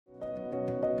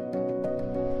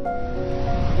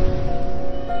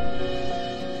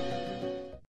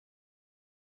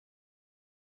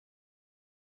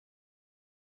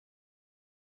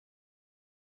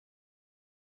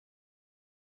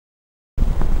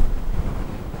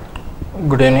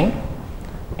Good evening.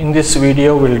 In this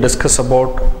video we will discuss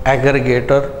about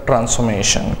aggregator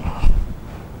transformation.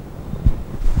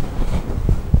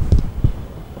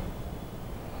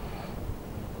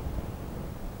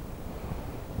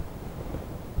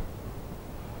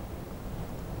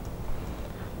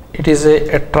 It is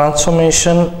a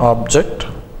transformation object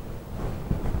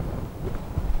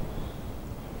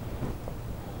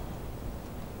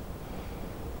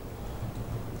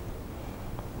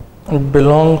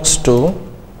belongs to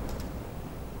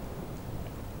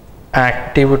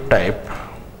active type.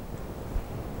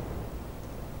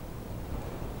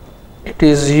 It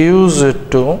is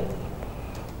used to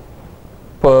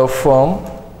perform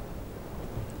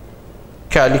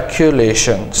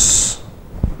calculations.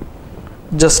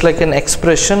 Just like an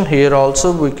expression, here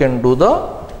also we can do the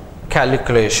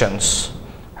calculations.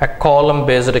 A column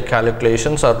based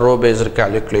calculations or row based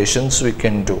calculations we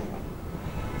can do.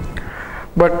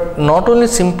 But not only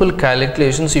simple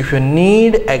calculations, if you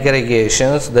need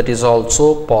aggregations, that is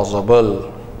also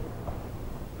possible.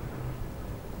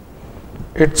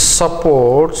 It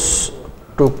supports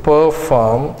to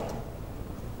perform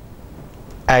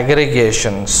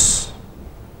aggregations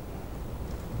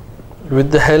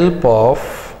with the help of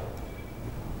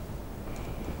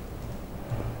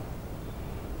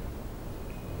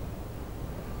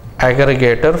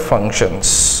aggregator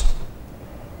functions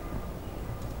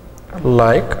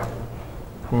like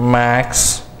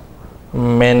max,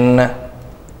 min,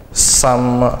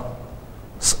 sum,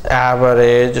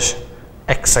 average,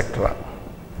 etc.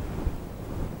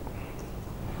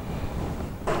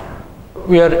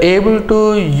 We are able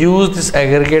to use these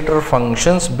aggregator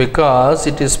functions because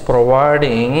it is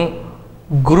providing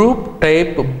group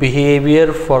type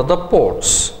behavior for the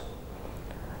ports.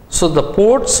 So the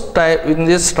ports type in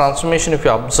this transformation, if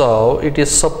you observe, it is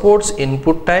supports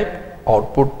input type,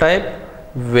 output type,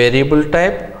 variable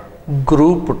type,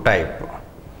 group type.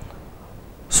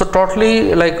 So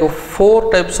totally like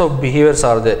 4 types of behaviors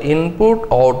are there: input,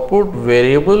 output,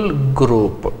 variable,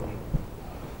 group.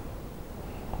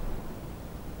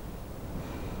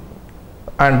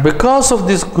 And because of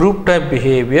this group type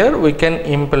behavior, we can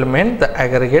implement the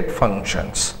aggregate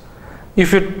functions.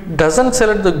 If it doesn't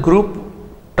select the group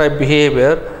type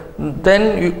behavior,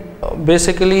 then you,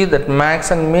 basically that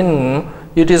max and min,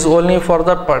 it is only for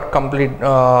the complete,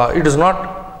 it is not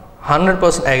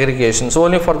 100% aggregation, so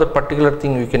only for the particular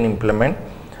thing we can implement.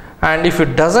 And if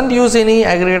it doesn't use any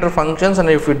aggregator functions and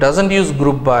if it doesn't use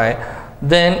group by,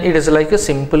 then it is like a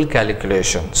simple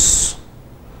calculations,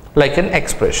 like an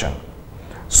expression.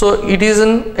 So it is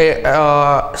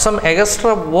some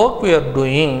extra work we are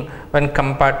doing when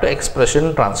compared to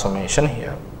expression transformation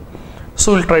here.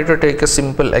 So we'll try to take a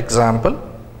simple example.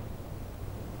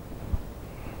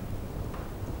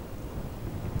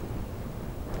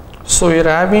 So we are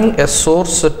having a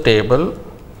source table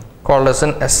called as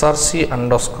an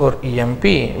src_emp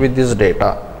with this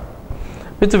data,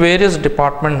 with various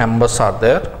department numbers are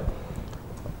there.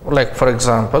 Like for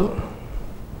example,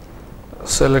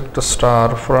 select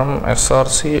star from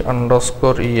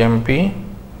src_emp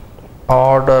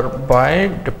order by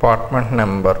department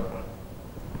number.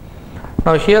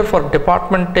 Now here for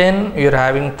department 10 we are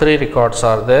having 3 records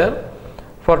are there.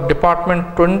 For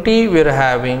department 20 we are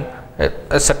having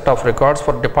a set of records.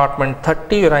 For department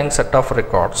 30 you are having set of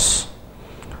records.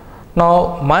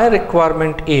 Now my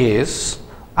requirement is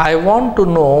I want to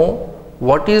know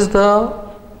what is the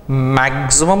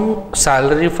maximum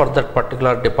salary for that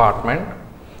particular department,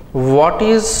 what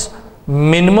is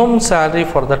minimum salary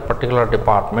for that particular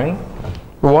department,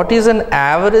 what is an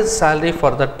average salary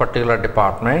for that particular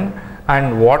department,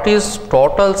 and what is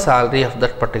total salary of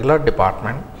that particular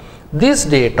department. This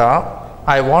data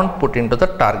I want put into the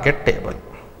target table.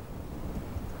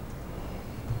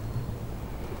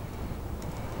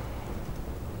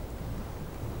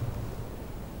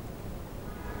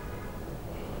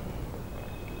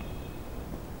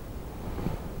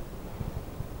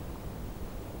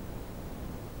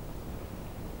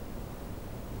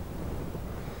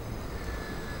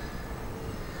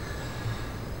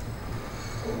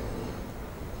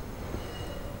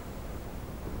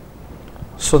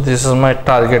 So this is my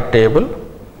target table,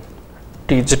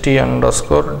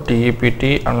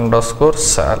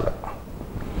 tgt_dept_sal.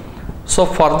 So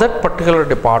for that particular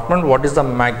department, what is the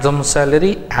maximum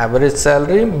salary, average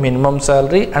salary, minimum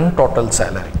salary and total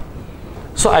salary.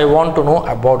 So I want to know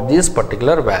about these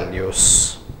particular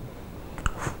values.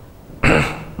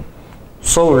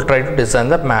 So we'll try to design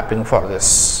the mapping for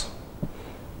this.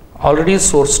 Already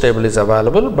source table is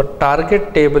available, but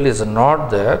target table is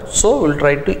not there, so we'll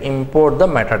try to import the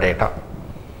metadata.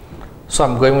 So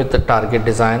I'm going with the target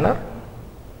designer,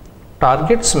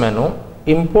 targets menu,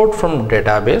 import from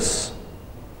database,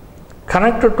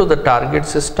 connected to the target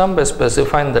system by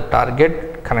specifying the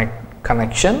target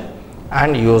connection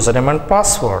and username and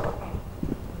password.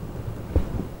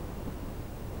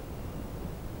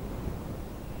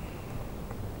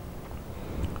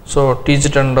 So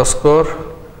digit underscore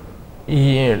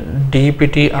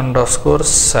dpt underscore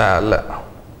sal.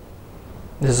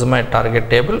 This is my target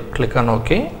table. Click on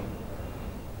OK.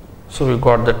 So we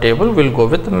got the table. We'll go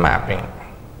with mapping.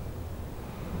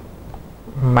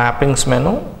 Mappings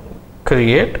menu,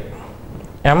 create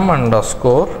m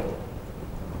underscore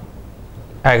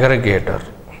aggregator.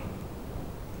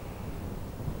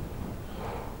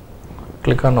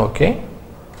 Click on OK.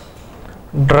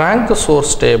 Drag the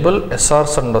source table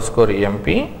srs underscore emp.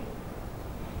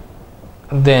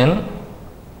 Then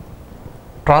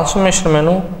transformation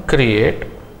menu, create,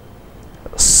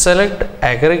 select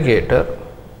aggregator,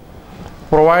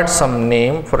 provide some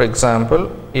name, for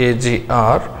example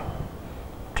AGR.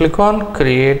 Click on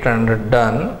create and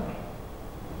done.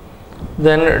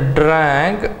 Then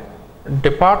drag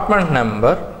department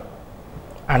number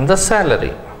and the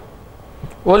salary.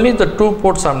 Only the 2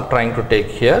 ports I am trying to take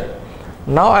here.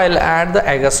 Now I will add the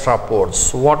extra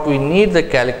ports. What we need the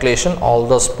calculation, all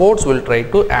those ports will try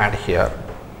to add here.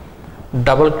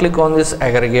 Double click on this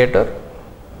aggregator.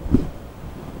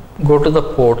 Go to the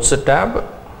ports tab.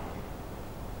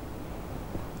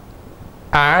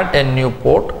 Add a new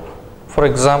port. For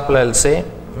example, I will say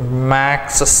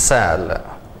max sal.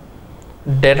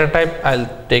 Data type I will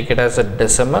take it as a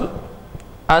decimal.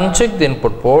 Uncheck the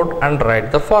input port and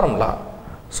write the formula.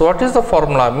 So what is the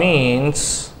formula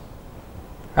means?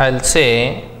 I will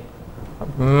say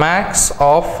max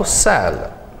of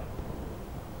sal.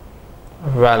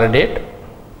 Validate.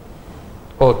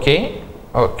 OK.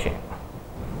 OK.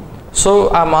 So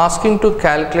I am asking to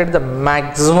calculate the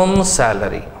maximum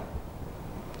salary.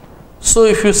 So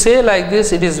if you say like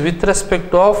this, it is with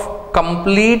respect of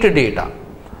complete data,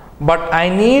 but I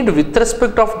need with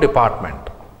respect of department.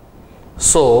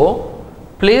 So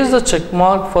place the check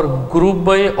mark for group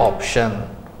by option.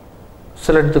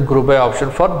 Select the group by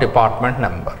option for department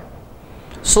number.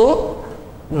 So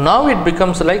now it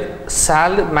becomes like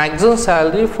maximum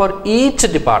salary for each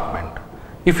department.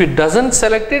 If it doesn't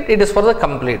select it, it is for the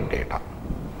complete data.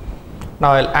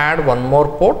 Now I'll add one more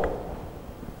port.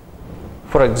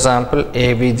 For example,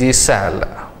 ABG sal.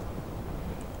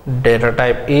 Data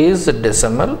type is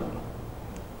decimal.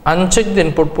 Uncheck the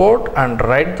input port and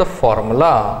write the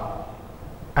formula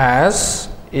as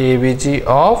ABG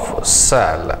of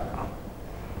sal.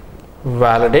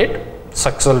 Validate.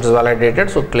 Successful is validated.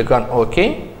 So click on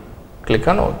OK. Click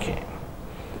on OK.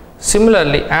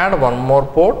 Similarly, add one more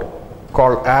port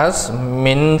called as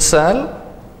min sal.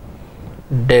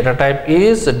 Data type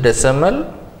is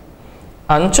decimal.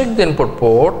 Uncheck the input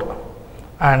port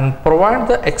and provide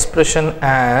the expression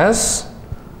as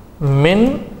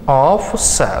min of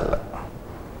sal.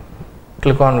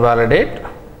 Click on validate.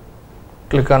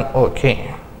 Click on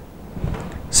OK.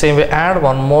 Same way, add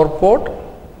one more port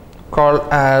called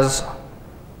as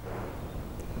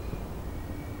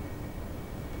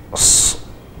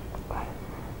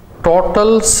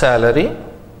total salary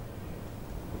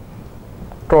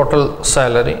or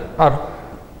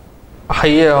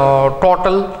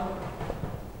total,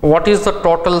 what is the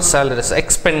total salary,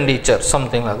 expenditure,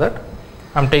 something like that.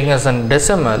 I am taking as a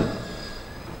decimal.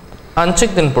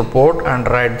 Uncheck the input port and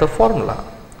write the formula.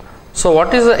 So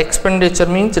what is the expenditure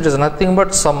means? It is nothing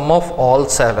but sum of all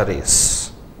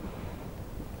salaries.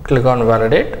 Click on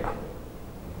validate.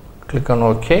 Click on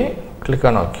OK. Click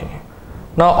on OK.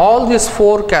 Now all these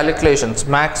 4 calculations,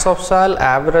 max of sal,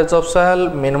 average of sal,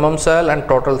 minimum sal and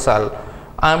total sal,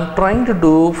 I am trying to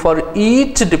do for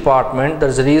each department. That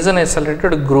is the reason I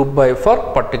selected group by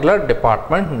for particular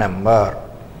department number.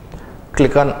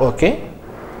 Click on OK.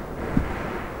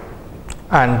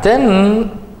 And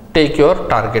then take your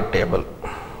target table.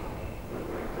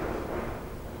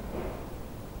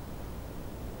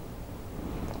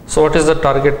 So what is the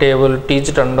target table?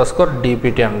 Digit underscore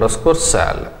dpt underscore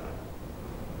sal.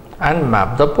 And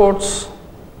map the ports.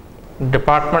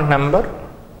 Department number.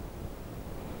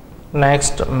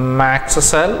 Next, max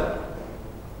sal,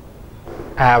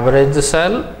 average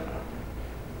sal,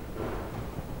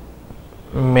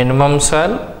 minimum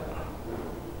sal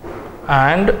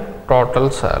and total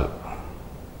sal.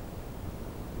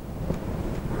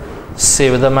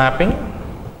 Save the mapping.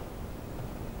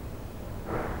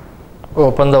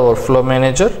 Open the workflow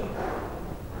manager.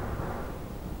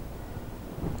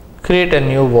 Create a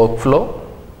new workflow.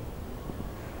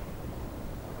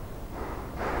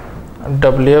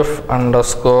 WF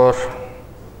underscore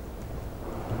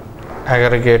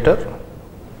aggregator,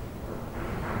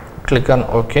 click on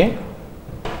OK,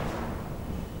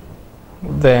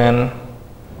 then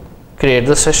create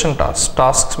the session task.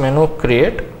 Tasks menu,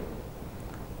 create,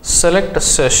 select a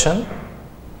session,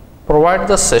 provide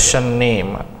the session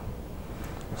name.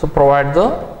 So provide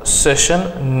the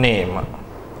session name,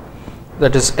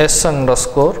 that is S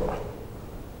underscore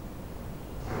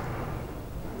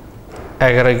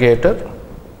aggregator.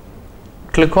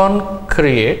 Click on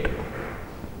create.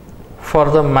 For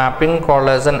the mapping, called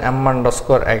as an M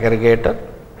underscore aggregator.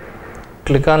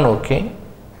 Click on OK,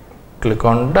 click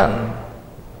on done.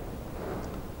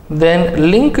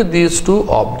 Then link these two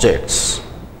objects,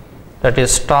 that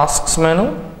is tasks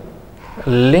menu,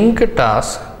 link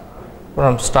task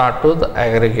from start to the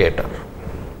aggregator.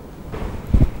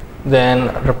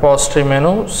 Then repository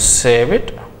menu, save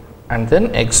it and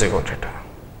then execute it.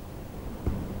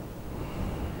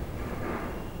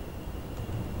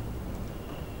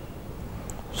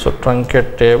 So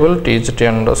truncate table tgt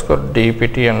underscore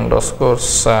dpt underscore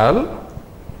sal,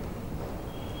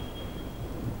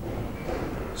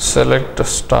 select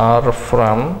star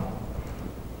from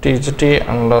tgt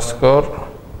underscore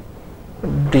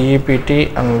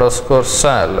dpt underscore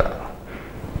sal.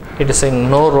 It is saying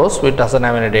no rows, it doesn't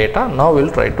have any data. Now we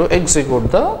will try to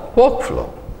execute the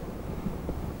workflow.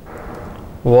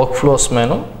 Workflows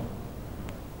menu,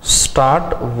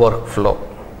 start workflow.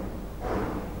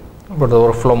 Go to the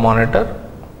workflow monitor.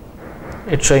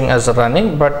 It's showing as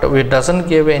running, but it doesn't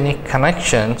give any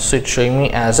connection, so it's showing me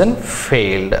as in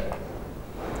failed.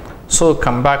 So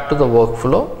come back to the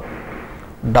workflow,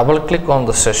 double click on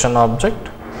the session object,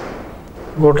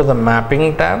 go to the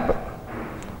mapping tab.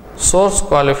 Source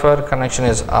qualifier connection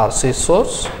is RC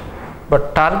source,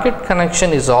 but target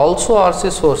connection is also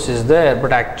RC source is there,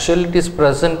 but actually it is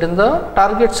present in the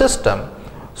target system,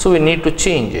 so we need to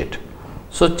change it.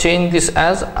 So change this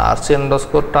as RC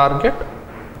underscore target,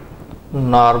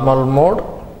 normal mode,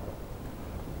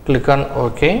 click on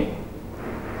OK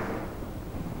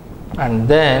and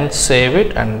then save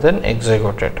it and then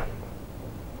execute it.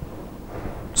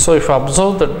 So if you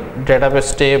observe the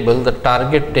database table, the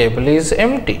target table is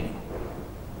empty,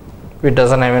 it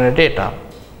doesn't have any data.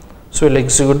 So we'll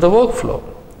execute the workflow.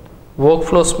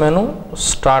 Workflows menu,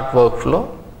 start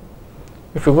workflow.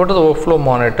 If you go to the workflow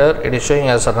monitor, it is showing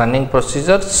as a running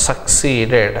procedure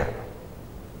succeeded.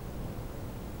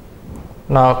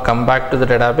 Now come back to the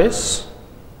database,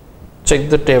 check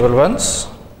the table once,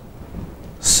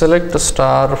 select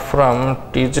star from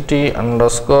tgt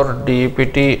underscore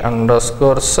dpt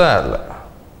underscore sal.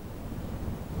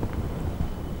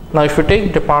 Now if you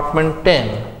take department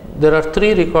 10, there are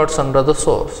 3 records under the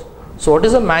source. So what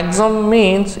is the maximum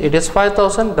means? It is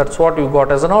 5000, that's what you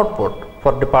got as an output.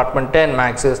 For department 10,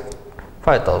 max is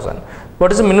 5000.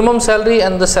 What is the minimum salary?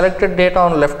 And the selected data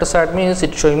on left side means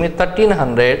it's showing me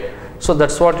 1300. So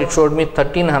that's what it showed me,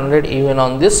 1300 even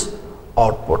on this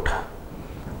output.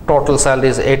 Total salary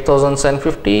is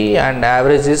 8750 and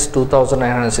average is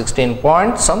 2916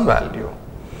 point some value.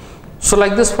 So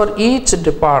like this, for each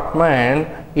department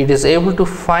it is able to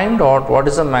find out what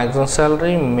is the maximum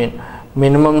salary,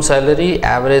 minimum salary,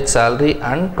 average salary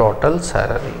and total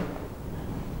salary.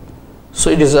 So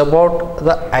it is about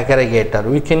the aggregator.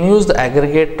 We can use the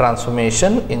aggregate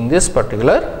transformation in this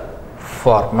particular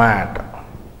format.